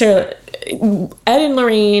not necessarily, Ed and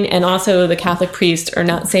Lorraine and also the Catholic priest are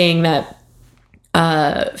not saying that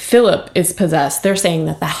Philip is possessed. They're saying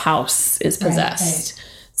that the house is possessed. Right.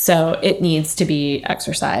 So it needs to be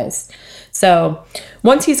exorcised. So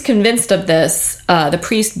once he's convinced of this, the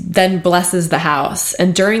priest then blesses the house.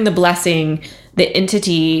 And during the blessing, the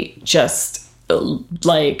entity just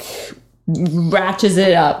ratchets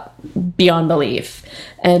it up beyond belief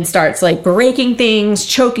and starts breaking things,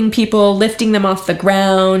 choking people, lifting them off the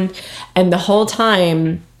ground. And the whole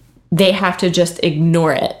time they have to just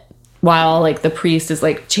ignore it while the priest is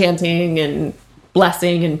chanting and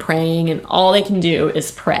blessing and praying, and all they can do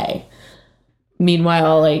is pray.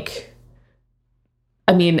 Meanwhile,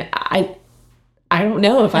 I don't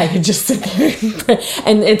know if I could just sit there and pray.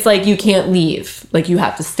 And it's you can't leave. You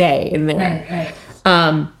have to stay in there.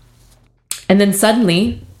 Right. And then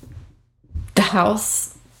suddenly the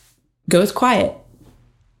house goes quiet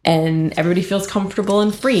and everybody feels comfortable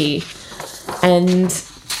and free. And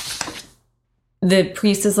the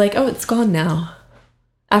priest is oh, it's gone now.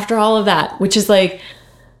 After all of that, which is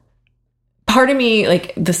part of me,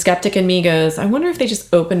 the skeptic in me goes, I wonder if they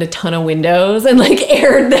just opened a ton of windows and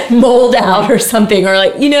aired the mold out or something, or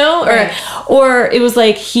right. or it was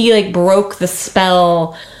he broke the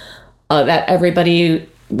spell that everybody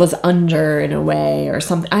was under in a way or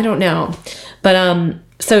something. I don't know. But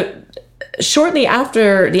so shortly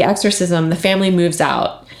after the exorcism, the family moves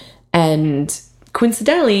out, and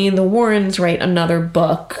coincidentally, the Warrens write another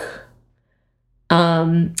book.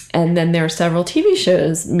 And then there are several TV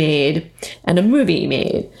shows made and a movie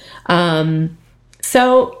made.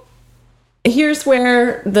 So here's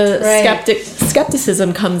where the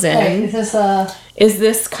skepticism comes in. Right. Is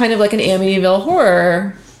this kind of like an Amityville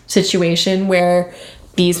horror situation where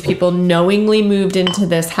these people knowingly moved into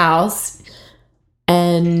this house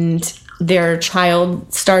and their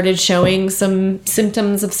child started showing some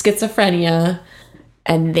symptoms of schizophrenia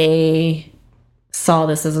and they saw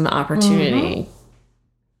this as an opportunity? Mm-hmm.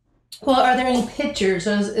 Well, are there any pictures?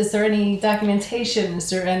 Is there any documentation? Is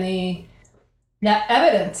there any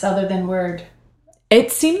evidence other than word?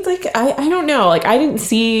 It seems I don't know. I didn't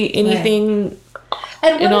see anything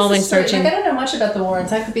in all my searching. I don't know much about the Warrens.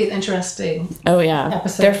 That could be an interesting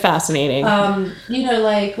episode. They're fascinating. What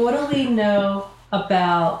do we know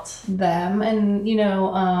about them? And,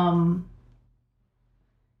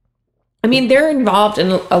 they're involved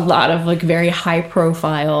in a lot of very high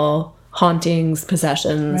profile hauntings,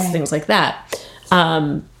 possessions, things like that.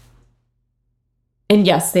 And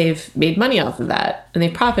yes, they've made money off of that and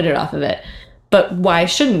they've profited off of it. But why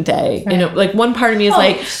shouldn't they? Right. One part of me is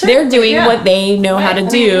they're doing what they know how to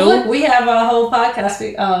do. Look, we have a whole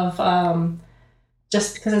podcast of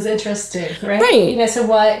just because it's interesting, right? Right. So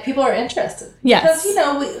why people are interested. Yes.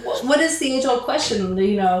 Because, what is the age-old question?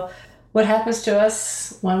 What happens to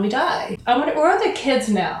us when we die? I wonder, where are the kids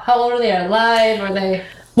now? How old are they? Alive? Are they...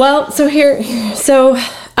 Well, so so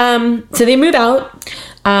they move out.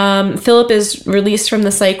 Philip is released from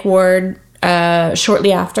the psych ward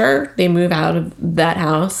shortly after they move out of that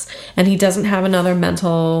house, and he doesn't have another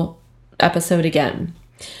mental episode again.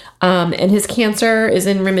 And his cancer is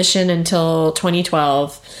in remission until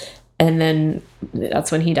 2012, and then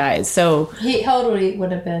that's when he dies. So how old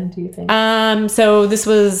would have been, do you think? So this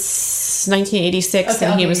was 1986,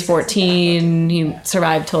 and he was 14. He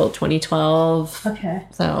survived till 2012. Okay.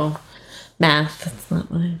 So math, that's not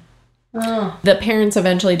mine. Oh. The parents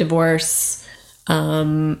eventually divorce.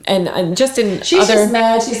 And just in she's just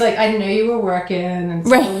mad. She's I know you were working and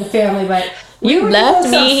in the family, but you left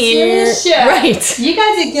me here. Right. You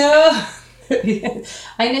guys would go.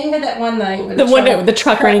 I know you had that one night with the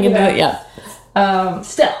truck running into it.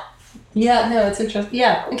 Still. Yeah, no, it's interesting.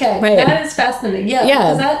 Yeah, okay. Right. That is fascinating. Yeah,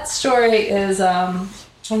 because that story is, I've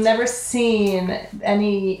never seen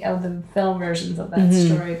any of the film versions of that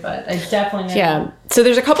story, but I definitely know. Yeah, so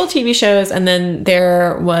there's a couple TV shows, and then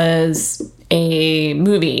there was a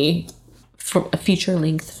movie, a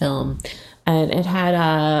feature-length film, and it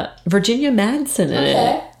had Virginia Madsen in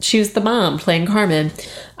it. She was the mom playing Carmen.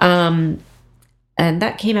 And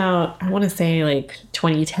that came out, I want to say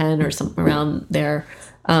 2010 or something around there.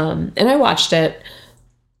 And I watched it.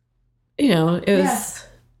 It was,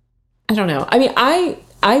 I don't know. I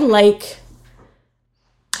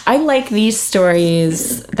like these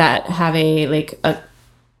stories that have a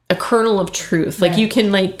kernel of truth. You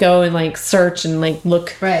can go and search and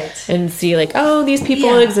look and see oh, these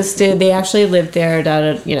people existed. They actually lived there.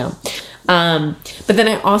 But then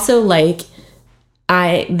I also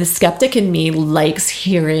the skeptic in me likes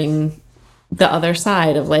hearing the other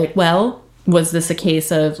side of like, well, was this a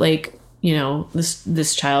case of like, you know,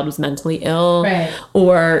 this child was mentally ill, right,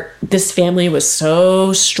 or this family was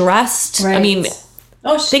so stressed. Right. I mean,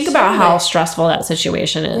 think about how stressful that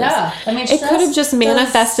situation is. Yeah, I mean, it could have just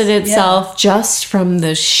manifested itself just from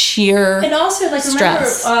the sheer and also like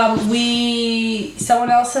stress. Remember,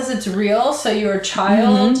 someone else says it's real. So you're a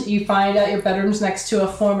child, you find out your bedroom's next to a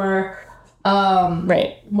former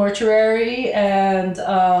mortuary, and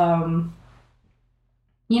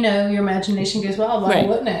you know, your imagination goes, well, why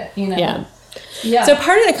wouldn't it? You know, yeah. So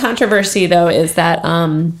part of the controversy though is that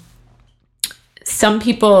some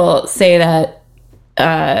people say that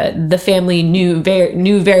the family knew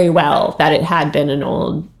very well that it had been an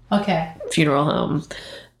old funeral home.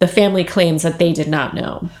 The family claims that they did not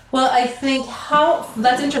know. Well, I think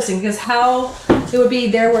that's interesting, because how it would be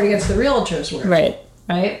their word against the realtor's word. Right?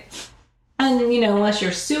 And, you know, unless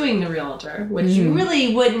you're suing the realtor, which you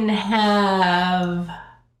really wouldn't have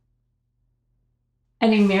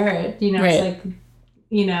any merit, you know, it's like,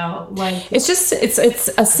 you know, like... It's just, it's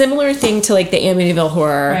a similar thing to like the Amityville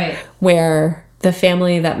Horror, where the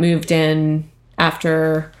family that moved in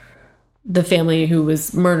after the family who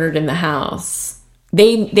was murdered in the house,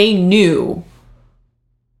 they knew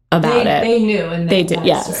about it. They knew, and they did,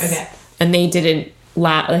 yes. Okay. And they didn't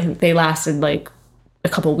they lasted like a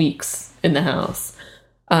couple weeks in the house.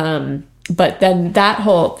 But then that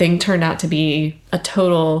whole thing turned out to be a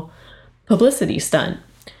total publicity stunt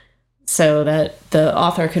so that the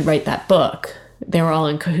author could write that book. They were all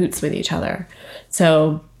in cahoots with each other.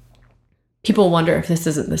 So people wonder if this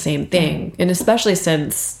isn't the same thing. And especially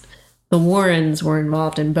since the Warrens were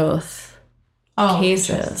involved in both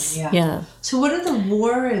cases. Yeah. So what did the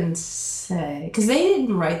Warrens say? Because they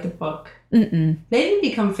didn't write the book. They didn't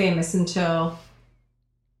become famous until...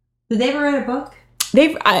 Did they ever write a book?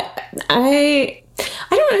 I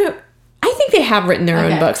don't know. I think they have written their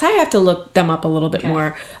own books. I have to look them up a little bit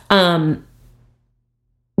more.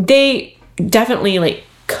 They definitely like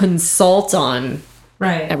consult on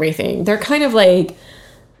everything. They're kind of like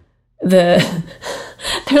they're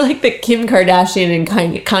like the Kim Kardashian and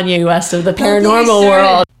Kanye West of the paranormal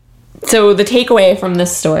world. So the takeaway from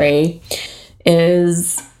this story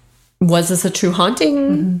is, was this a true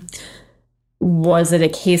haunting? Was it a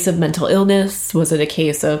case of mental illness? Was it a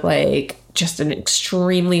case of like just an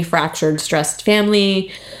extremely fractured, stressed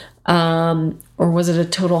family? Or was it a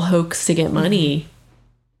total hoax to get money?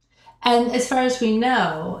 And as far as we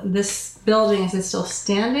know, this building, is it still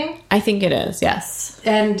standing? I think it is, yes.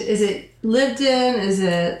 And is it lived in? Is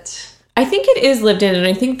it... I think it is lived in, and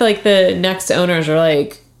I think like the next owners are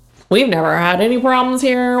like, we've never had any problems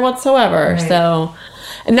here whatsoever. So...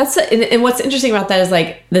 And and what's interesting about that is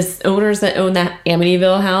like the owners that own that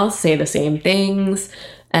Amityville house say the same things,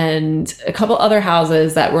 and a couple other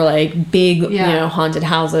houses that were like big, you know, haunted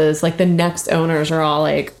houses. Like the next owners are all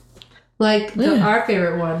like our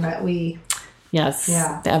favorite one that we,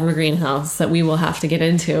 the Evergreen house that we will have to get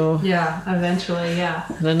into. Yeah, eventually, at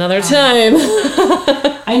another time.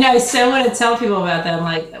 I know. So I want to tell people about them,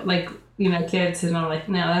 like. You know, kids, and I'm like,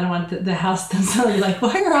 no, I don't want the house themselves. Like,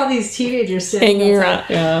 why are all these teenagers sitting around?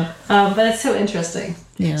 Yeah. But it's so interesting.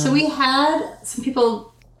 Yeah. So we had some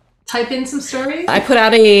people type in some stories. I put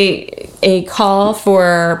out a call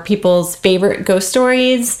for people's favorite ghost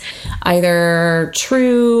stories, either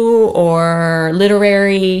true or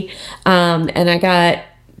literary, and I got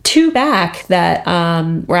 2 back that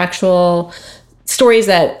were actual stories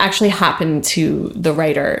that actually happened to the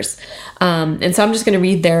writers. And so I'm just going to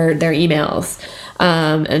read their emails.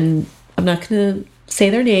 And I'm not going to say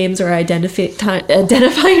their names or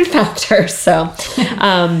identifying factors. So,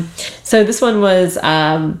 so this one was,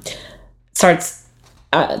 it starts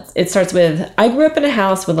with, I grew up in a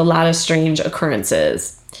house with a lot of strange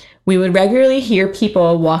occurrences. We would regularly hear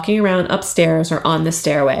people walking around upstairs or on the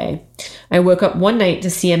stairway. I woke up one night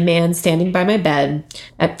to see a man standing by my bed.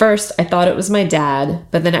 At first, I thought it was my dad,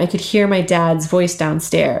 but then I could hear my dad's voice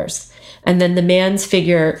downstairs. And then the man's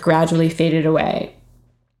figure gradually faded away.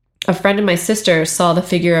 A friend of my sister saw the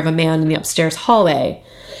figure of a man in the upstairs hallway,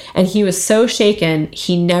 and he was so shaken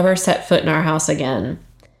he never set foot in our house again.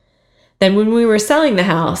 Then when we were selling the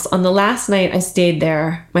house, on the last night I stayed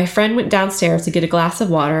there, my friend went downstairs to get a glass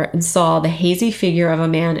of water and saw the hazy figure of a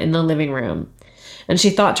man in the living room. And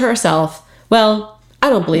she thought to herself, well,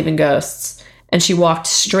 I don't believe in ghosts. And she walked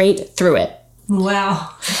straight through it.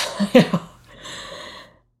 Wow.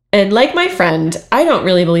 And like my friend, I don't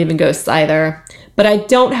really believe in ghosts either, but I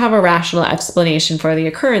don't have a rational explanation for the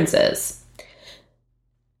occurrences.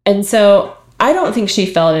 And so I don't think she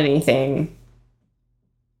felt anything.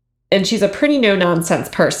 And she's a pretty no-nonsense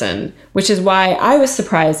person, which is why I was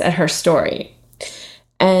surprised at her story.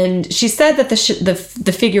 And she said that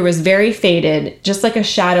the figure was very faded, just like a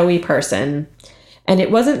shadowy person. And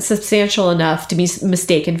it wasn't substantial enough to be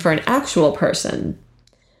mistaken for an actual person.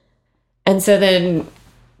 And so then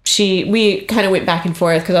we kind of went back and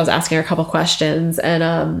forth because I was asking her a couple questions.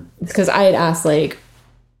 And because I had asked, like,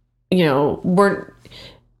 you know,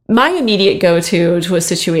 my immediate go-to to a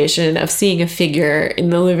situation of seeing a figure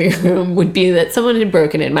in the living room would be that someone had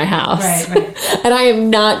broken in my house. Right. And I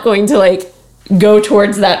am not going to, like, go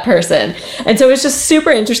towards that person. And so it's just super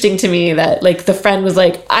interesting to me that, like, the friend was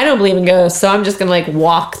like, I don't believe in ghosts, so I'm just gonna, like,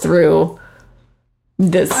 walk through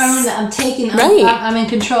this. I'm in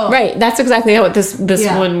control. Right. That's exactly what this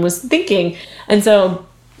one was thinking. And so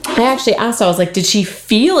I actually asked her, I was like, did she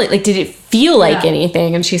feel it? Like, did it feel like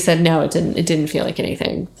anything? And she said, no, it didn't feel like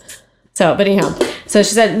anything. So, but anyhow, so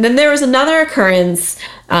she said, then there was another occurrence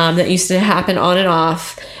that used to happen on and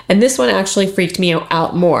off. And this one actually freaked me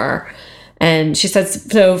out more. And she said,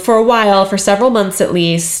 so for a while, for several months at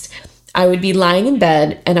least, I would be lying in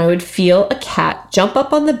bed and I would feel a cat jump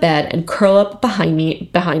up on the bed and curl up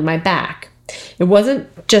behind my back. It wasn't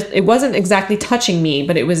exactly touching me,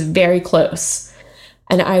 but it was very close.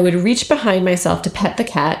 And I would reach behind myself to pet the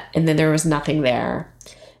cat, and then there was nothing there.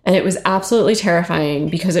 And it was absolutely terrifying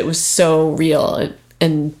because it was so real.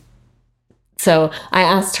 And so I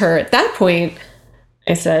asked her at that point,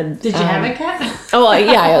 I said, did you have a cat? Oh, well,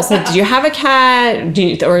 yeah. I said, did you have a cat?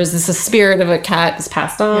 Or is this a spirit of a cat that's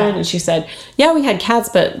passed on? Yeah. And she said, yeah, we had cats,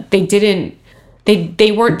 but they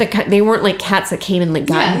weren't like cats that came and, like,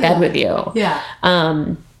 got in bed with you. Yeah.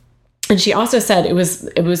 And she also said it was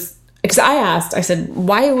because I said,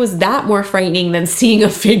 why was that more frightening than seeing a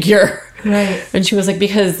figure? Right. And she was like,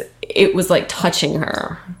 because it was like touching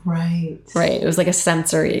her. Right. Right. It was like a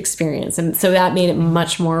sensory experience. And so that made it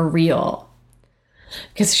much more real.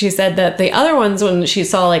 Because she said that the other ones, when she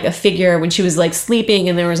saw, like, a figure, when she was, like, sleeping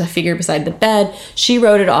and there was a figure beside the bed, she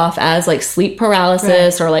wrote it off as, like, sleep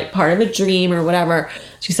paralysis or, like, part of a dream or whatever.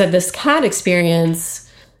 She said this cat experience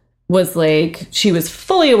was, like, she was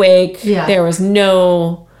fully awake. Yeah. There was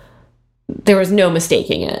no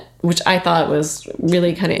mistaking it, which I thought was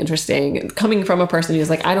really kind of interesting, coming from a person who's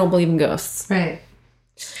like, I don't believe in ghosts. Right.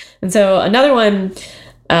 And so another one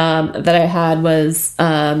that I had was...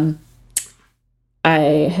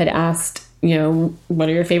 I had asked, you know, what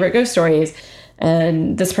are your favorite ghost stories?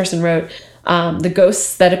 And this person wrote, the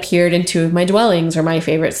ghosts that appeared in 2 of my dwellings are my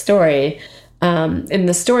favorite story. And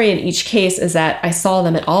the story in each case is that I saw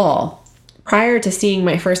them at all. Prior to seeing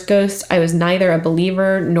my first ghost, I was neither a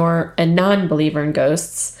believer nor a non-believer in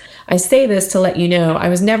ghosts. I say this to let you know I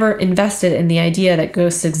was never invested in the idea that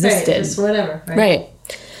ghosts existed. Right, just whatever. Right.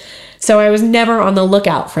 So I was never on the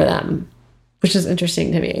lookout for them. Which is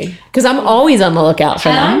interesting to me because I'm always on the lookout for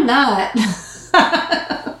them. I'm not.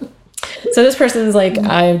 So this person's like,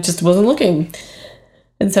 I just wasn't looking.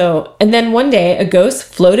 And then one day a ghost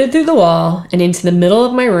floated through the wall and into the middle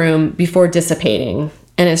of my room before dissipating.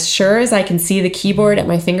 And as sure as I can see the keyboard at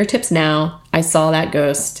my fingertips now, I saw that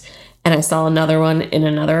ghost, and I saw another one in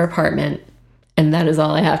another apartment. And that is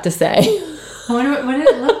all I have to say. I wonder what did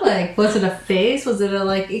it look like? Was it a face? Was it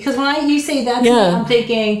because when you say that, I'm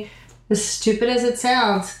thinking, as stupid as it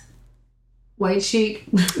sounds, white sheet.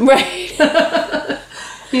 Right.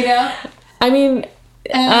 You know? I mean...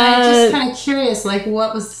 And I'm just kind of curious, like,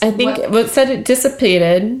 what was... I think what said it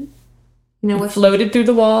dissipated. You know, it floated through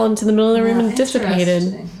the wall into the middle of the room and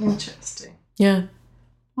dissipated. Interesting. Yeah.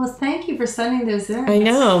 Well, thank you for sending those in. I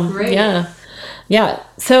know. That's great. Yeah. Yeah.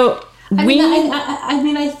 So... I mean,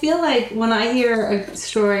 I feel like when I hear a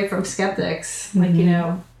story from skeptics, like, you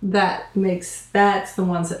know, that's the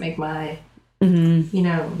ones that make my, you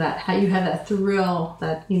know, that how you have that thrill,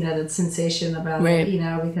 that, you know, that sensation about it, you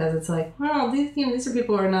know, because it's like, well, these are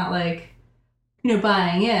people who are not, like, you know,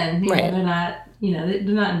 buying in. You know, they're not, you know, they're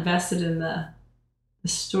not invested in the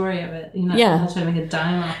story of it. You're not trying to make a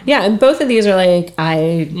dime off. Yeah, and both of these are like,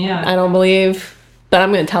 I don't believe, but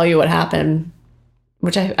I'm going to tell you what happened.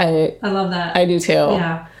 Which I love that. I do too.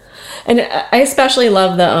 Yeah. And I especially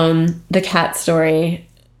love the cat story.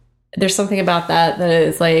 There's something about that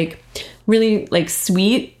is like really like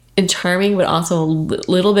sweet and charming, but also a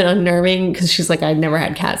little bit unnerving because she's like, I've never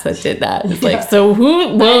had cats that did that. It's like, so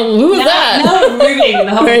who's that? Now I'm moving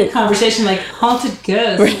the whole conversation like haunted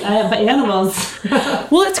ghosts by animals.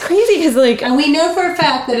 Well, it's crazy because like, and we know for a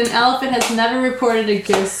fact that an elephant has never reported a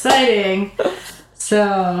ghost sighting.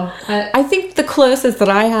 So I think the closest that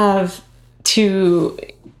I have to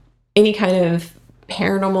any kind of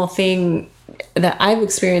paranormal thing that I've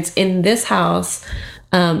experienced in this house,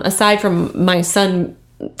 aside from my son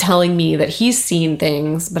telling me that he's seen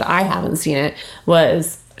things, but I haven't seen it,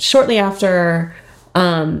 was shortly after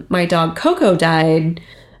my dog Coco died.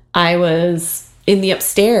 I was in the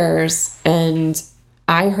upstairs and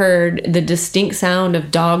I heard the distinct sound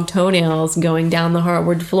of dog toenails going down the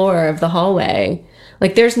hardwood floor of the hallway.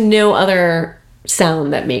 Like, there's no other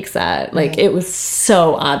sound that makes that. Like, it was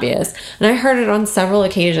so obvious. And I heard it on several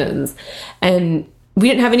occasions. And we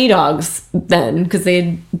didn't have any dogs then because they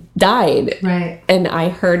had died. Right. And I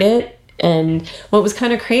heard it. And what was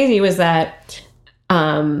kind of crazy was that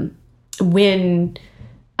when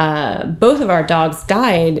both of our dogs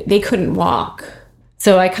died, they couldn't walk.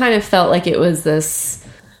 So I kind of felt like it was this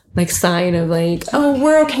like sign of like, oh,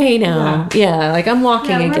 we're okay now. Yeah, like I'm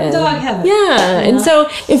walking again. We're in dog heaven. Yeah. And so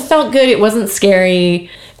it felt good. It wasn't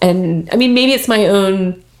scary. And I mean, maybe it's my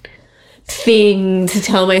own thing to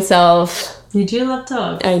tell myself. You do love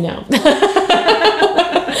dogs. I know.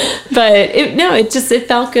 But it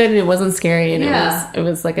felt good and it wasn't scary and it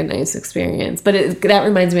was like a nice experience. But that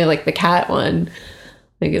reminds me of like the cat one.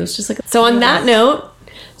 Like it was just like, so on that note,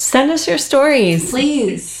 send us your stories.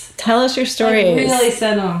 Please. Tell us your stories. Really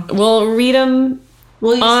send them. We'll read them.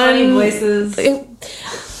 We'll use funny voices.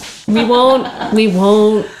 We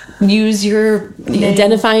won't use your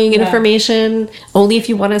identifying information, only if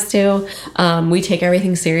you want us to. We take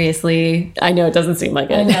everything seriously. I know it doesn't seem like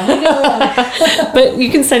it. But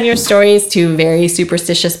you can send your stories to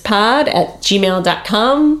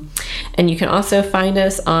verysuperstitiouspod@gmail.com. And you can also find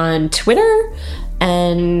us on Twitter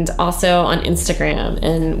and also on Instagram.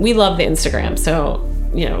 And we love the Instagram. So,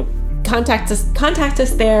 contact us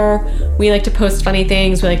there. We like to post funny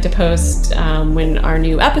things. We like to post when our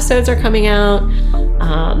new episodes are coming out.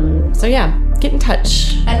 So yeah, get in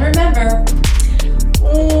touch. And remember,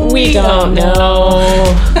 we don't know.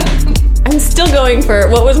 I'm still going for,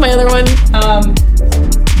 what was my other one?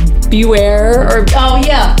 Beware or... Oh,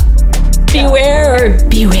 yeah. Beware or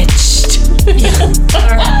bewitched.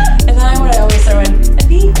 And then what I always throw in, and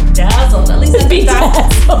be